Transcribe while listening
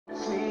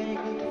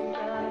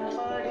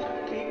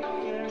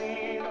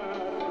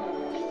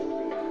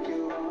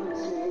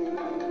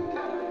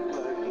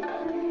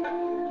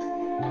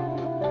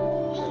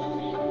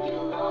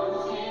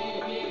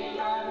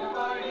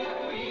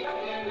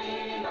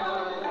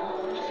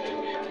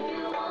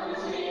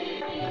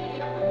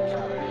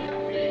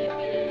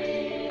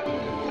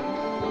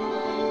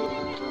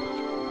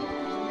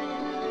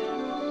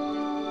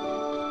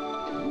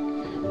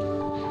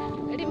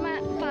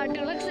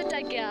പാട്ടുകളൊക്കെ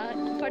സെറ്റാക്കിയാ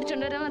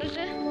പഠിച്ചോണ്ടുവരാൻ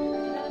പറഞ്ഞിട്ട്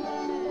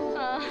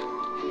ആ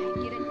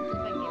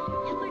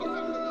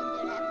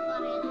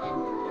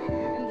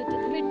എന്നിട്ട്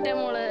വിട്ടേ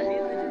മോള്.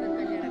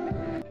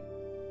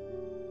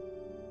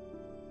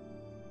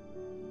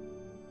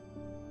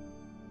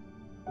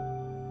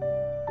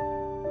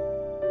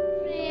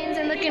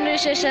 എന്തൊക്കെയുണ്ട്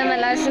വിശേഷം?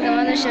 എല്ലാവരും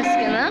സുഖമാണെന്ന്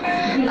വിശ്വസിക്കുന്നു.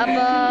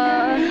 അപ്പോൾ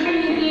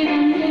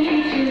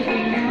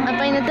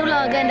ഇന്നത്തെ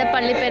വ്ളോഗ് എൻ്റെ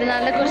പള്ളി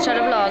പെരുന്നാളിനെ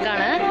കുറിച്ചുള്ള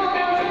വ്ളോഗാണ്.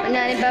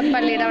 ഞാനിപ്പോൾ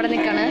പള്ളിയുടെ അവിടെ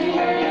നിൽക്കുകയാണ്.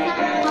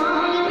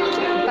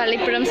 പള്ളി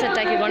ഇപ്പോഴും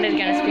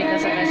സെറ്റാക്കിക്കൊണ്ടിരിക്കുകയാണ്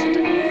സ്പീക്കേഴ്സൊക്കെ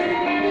വെച്ചിട്ട്.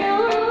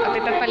 അപ്പോൾ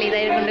ഇപ്പം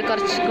പള്ളിയിലായത് കൊണ്ട്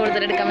കുറച്ച്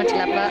കൂടുതൽ എടുക്കാൻ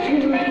പറ്റില്ല.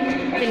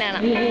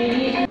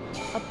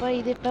 അപ്പോൾ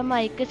ഇതിപ്പം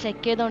മൈക്ക്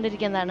ചെക്ക്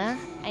ചെയ്തുകൊണ്ടിരിക്കുന്നതാണ്.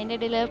 അതിൻ്റെ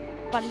ഇടയിൽ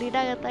പള്ളിയുടെ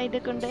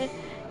അകത്തായിട്ട് കൊണ്ട്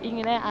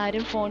ഇങ്ങനെ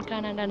ആരും ഫോൺ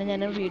കാണാണ്ടാണ്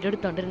ഞാൻ വീഡിയോ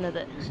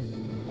എടുത്തുകൊണ്ടിരുന്നത്.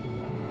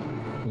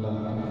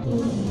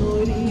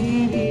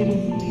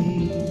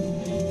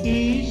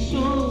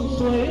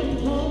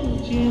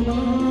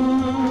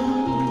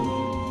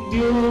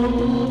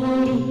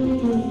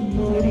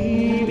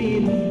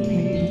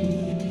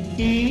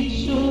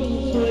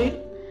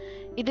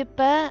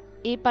 ഇതിപ്പോ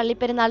ഈ പള്ളി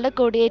പെരുന്നാളിന്റെ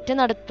കൊടിയേറ്റ്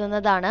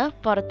നടത്തുന്നതാണ്.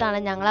 പുറത്താണ്.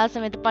 ഞങ്ങൾ ആ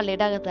സമയത്ത്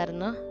പള്ളിയുടെ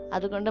അകത്തായിരുന്നു.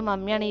 അതുകൊണ്ട്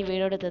മമ്മിയാണ് ഈ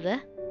വീഡിയോ എടുത്തത്.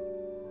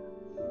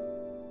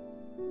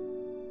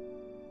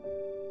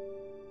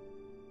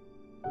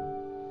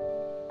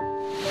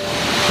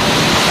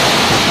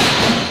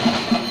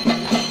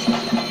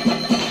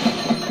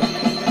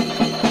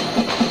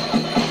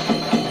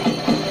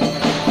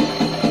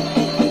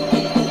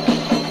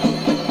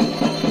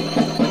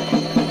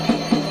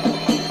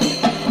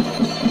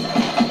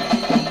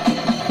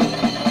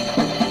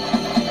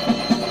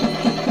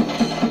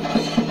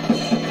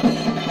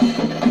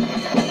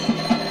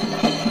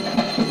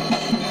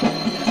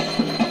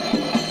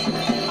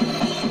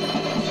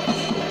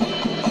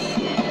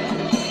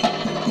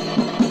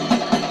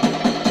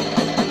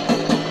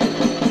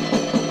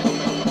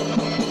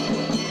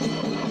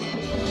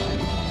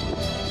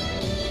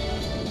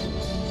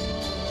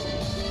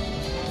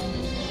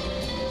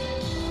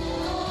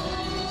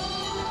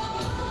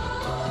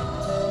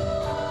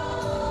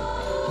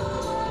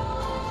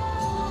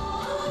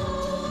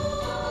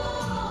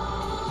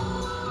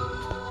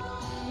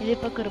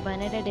 ഇതിപ്പോൾ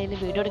കുർബാനയുടെ ഇടയിൽ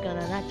വീഡിയോ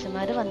എടുക്കുന്നതാണ്.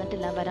 അച്ഛന്മാർ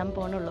വന്നിട്ടില്ല, വരാൻ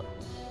പോണുള്ളൂ.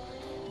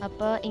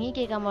 അപ്പോൾ ഇനി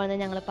കേൾക്കാൻ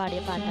പോകുന്നത് ഞങ്ങൾ പാടിയ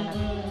പാട്ടാണ്.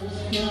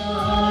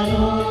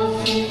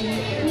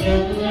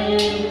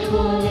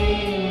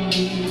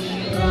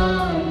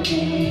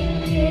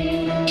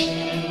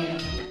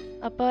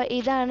 അപ്പോൾ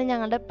ഇതാണ്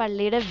ഞങ്ങളുടെ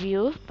പള്ളിയുടെ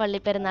വ്യൂ.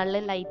 പള്ളി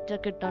പെരുന്നാളിൽ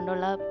ലൈറ്റൊക്കെ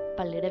ഇട്ടുകൊണ്ടുള്ള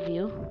പള്ളിയുടെ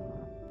വ്യൂ.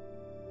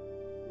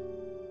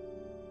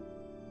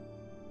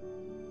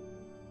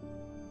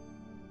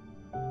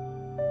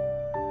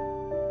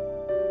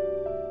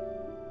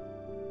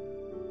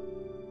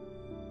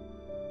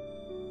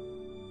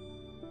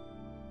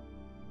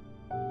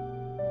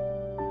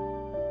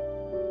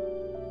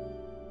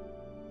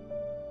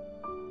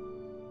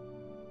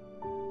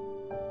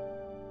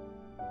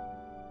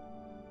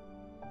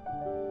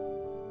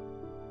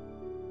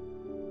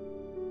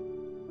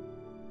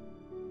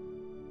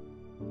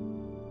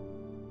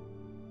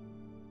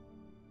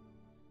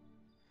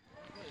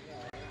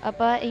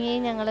 അപ്പോൾ ഇനി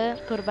ഞങ്ങൾ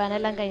കുർബാന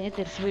എല്ലാം കഴിഞ്ഞ്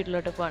തിരിച്ച്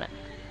വീട്ടിലോട്ട് പോവാണ്.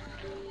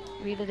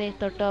 വീട്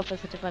തൊട്ട്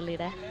ഓപ്പോസിറ്റ്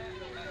പള്ളിയുടെ.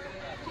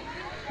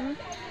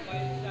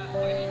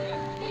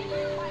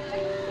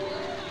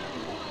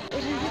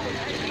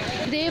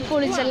 ഇതേ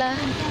പൊളിച്ചല്ല,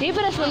 ഈ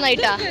പ്രശ്നം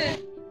നന്നായിട്ടാ.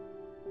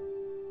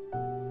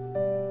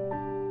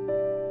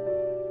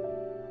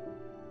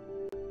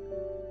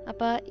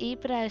 അപ്പോൾ ഈ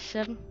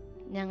പ്രാവശ്യം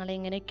ഞങ്ങൾ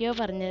എങ്ങനെയൊക്കെയോ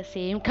പറഞ്ഞ്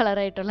സെയിം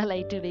കളറായിട്ടുള്ള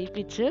ലൈറ്റ്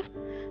ഇടിയിപ്പിച്ചു.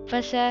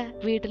 പക്ഷേ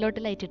വീട്ടിലോട്ട്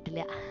ലൈറ്റ്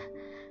ഇട്ടില്ല.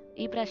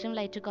 ഈ പ്രാവശ്യം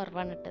ലൈറ്റ്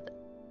കുറവാണ് ഇട്ടത്.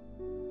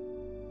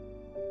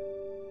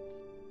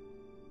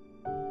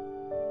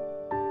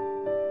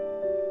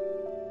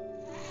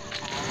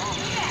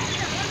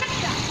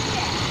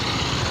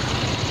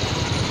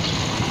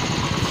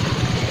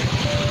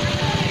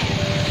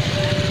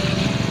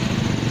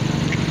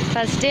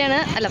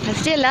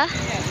 ഫസ്റ്റ് അല്ല,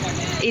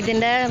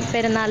 ഇതിൻ്റെ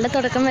പെരുന്നാളിൻ്റെ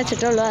തുടക്കം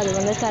വെച്ചിട്ടുള്ളൂ.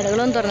 അതുകൊണ്ട്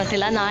കടകളൊന്നും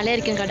തുറന്നിട്ടില്ല. നാളെ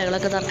ആയിരിക്കും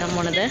കടകളൊക്കെ തുറക്കാൻ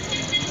പോണത്.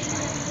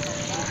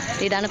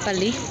 ഇതാണ്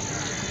പള്ളി.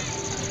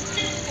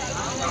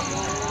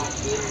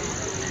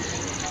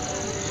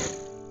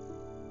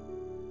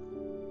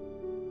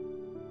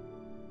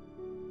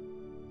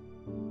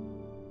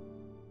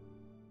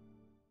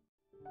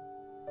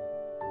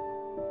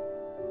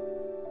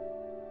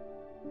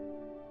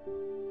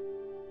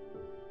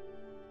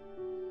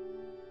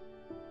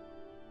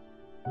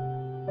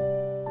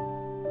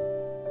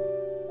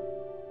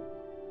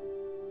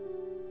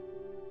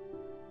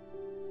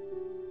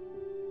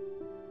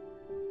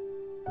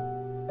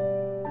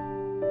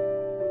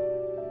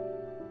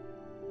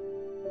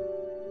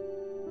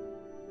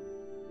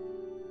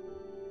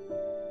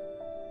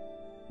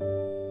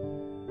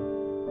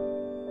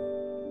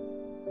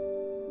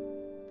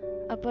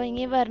 അപ്പോൾ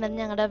ഇനി വരുന്നത്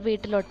ഞങ്ങളുടെ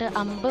വീട്ടിലോട്ട്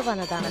അമ്പ്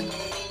വന്നതാണ്.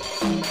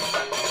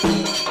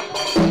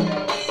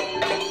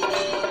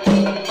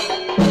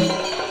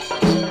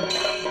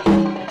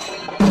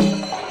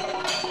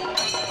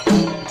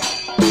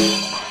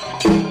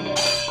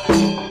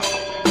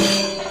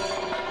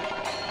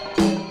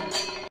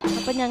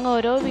 അപ്പം ഞങ്ങൾ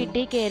ഓരോ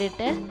വീട്ടിൽ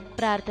കയറിയിട്ട്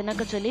പ്രാർത്ഥന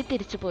ഒക്കെ ചൊല്ലി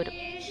തിരിച്ചു പോരും.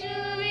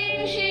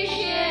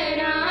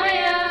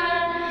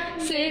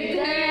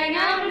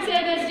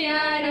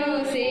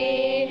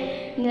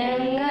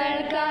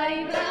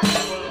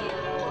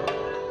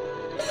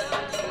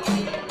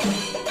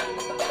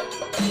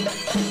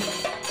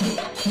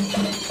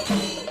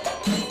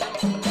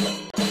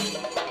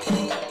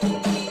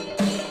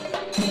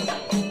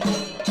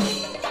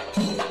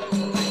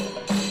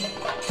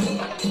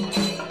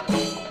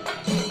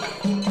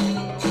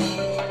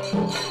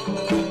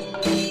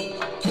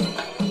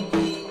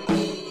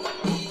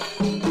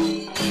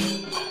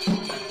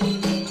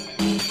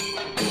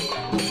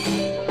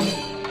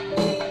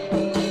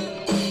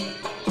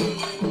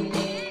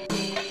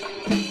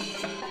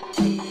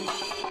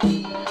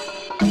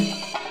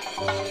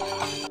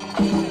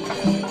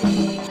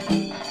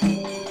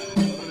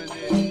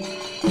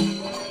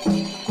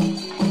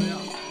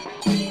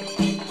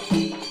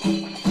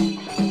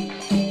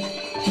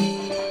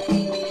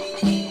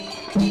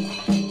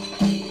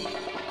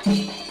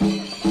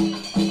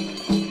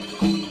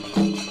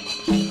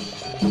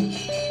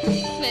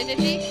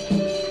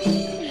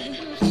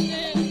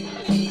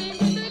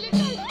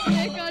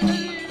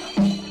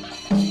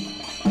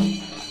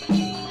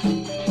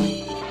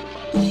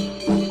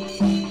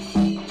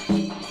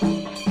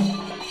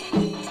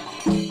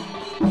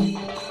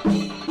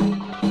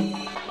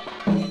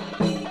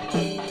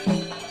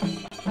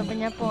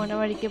 ഞാൻ പോണ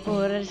വഴിക്ക്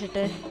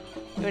പോരടിച്ചിട്ട്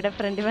ഇവിടെ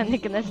ഫ്രണ്ടിൽ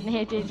വന്നിരിക്കുന്ന സ്നേഹ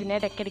ചേച്ചിനെ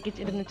ഇടയ്ക്കിടയ്ക്ക്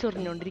ഇരുന്ന്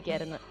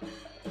ചൊറിഞ്ഞുകൊണ്ടിരിക്കുകയായിരുന്നു.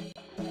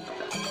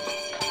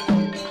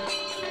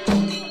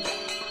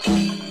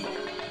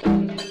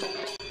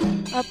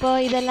 അപ്പോൾ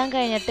ഇതെല്ലാം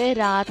കഴിഞ്ഞിട്ട്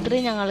രാത്രി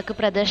ഞങ്ങൾക്ക്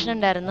പ്രദർശനം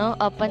ഉണ്ടായിരുന്നു.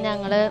 അപ്പം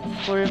ഞങ്ങൾ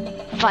ഫുൾ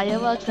ഫയർ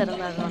വർക്ക്സ്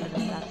ആയിരുന്നു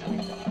നടന്നുകൊണ്ടിരുന്നത്. ആ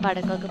സമയത്ത്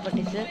പടക്കമൊക്കെ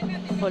പൊട്ടിച്ച്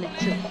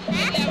പൊളിച്ചു.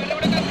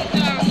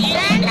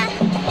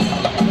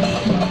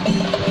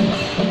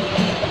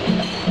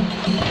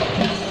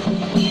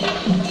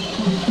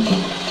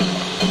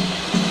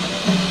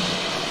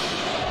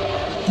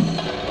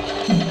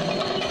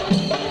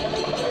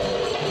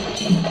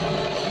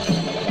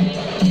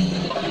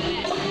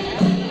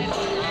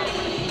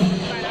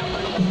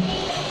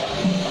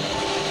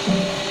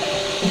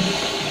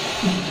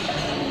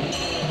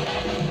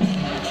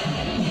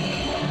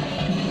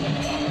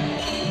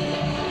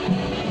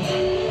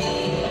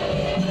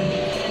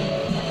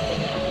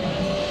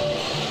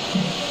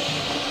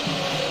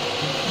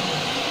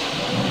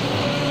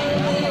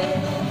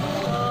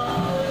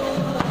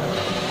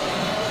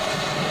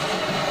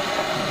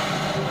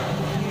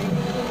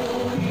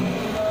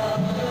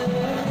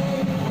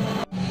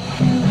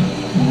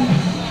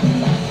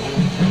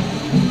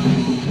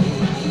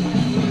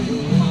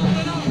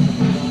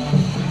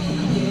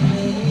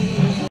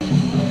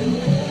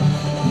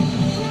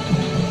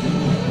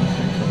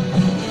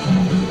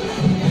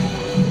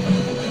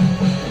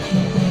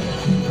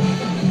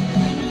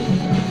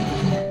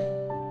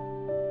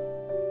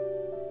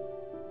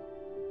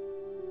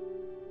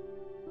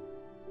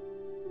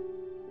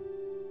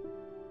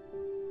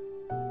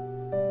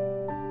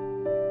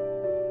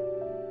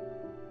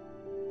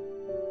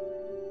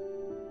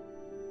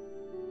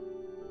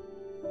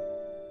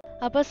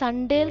 അപ്പോൾ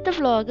സൺഡേയിലത്തെ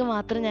വ്ളോഗ്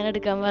മാത്രം ഞാൻ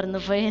എടുക്കാൻ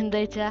മറന്നുപോയി. എന്താ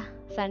വെച്ചാൽ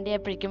സൺഡേ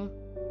ആയപ്പോഴേക്കും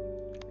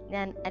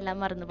ഞാൻ എല്ലാം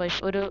മറന്നുപോയി.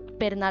 ഒരു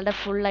പെരുന്നാളുടെ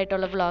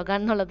ഫുള്ളായിട്ടുള്ള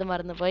വ്ളോഗാണെന്നുള്ളത്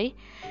മറന്നുപോയി.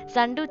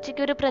 സൺഡേ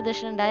ഉച്ചയ്ക്ക് ഒരു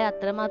പ്രദർശനം ഉണ്ടായി,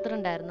 അത്ര മാത്രമേ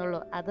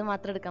ഉണ്ടായിരുന്നുള്ളൂ. അത്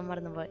മാത്രം എടുക്കാൻ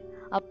മറന്നുപോയി.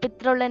 അപ്പോൾ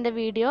ഇത്രയുള്ള എൻ്റെ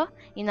വീഡിയോ.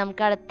 ഇനി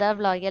നമുക്ക് അടുത്ത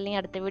വ്ളോഗ്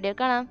അല്ലെങ്കിൽ അടുത്ത വീഡിയോ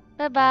കാണാം.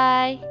 Bye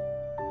bye.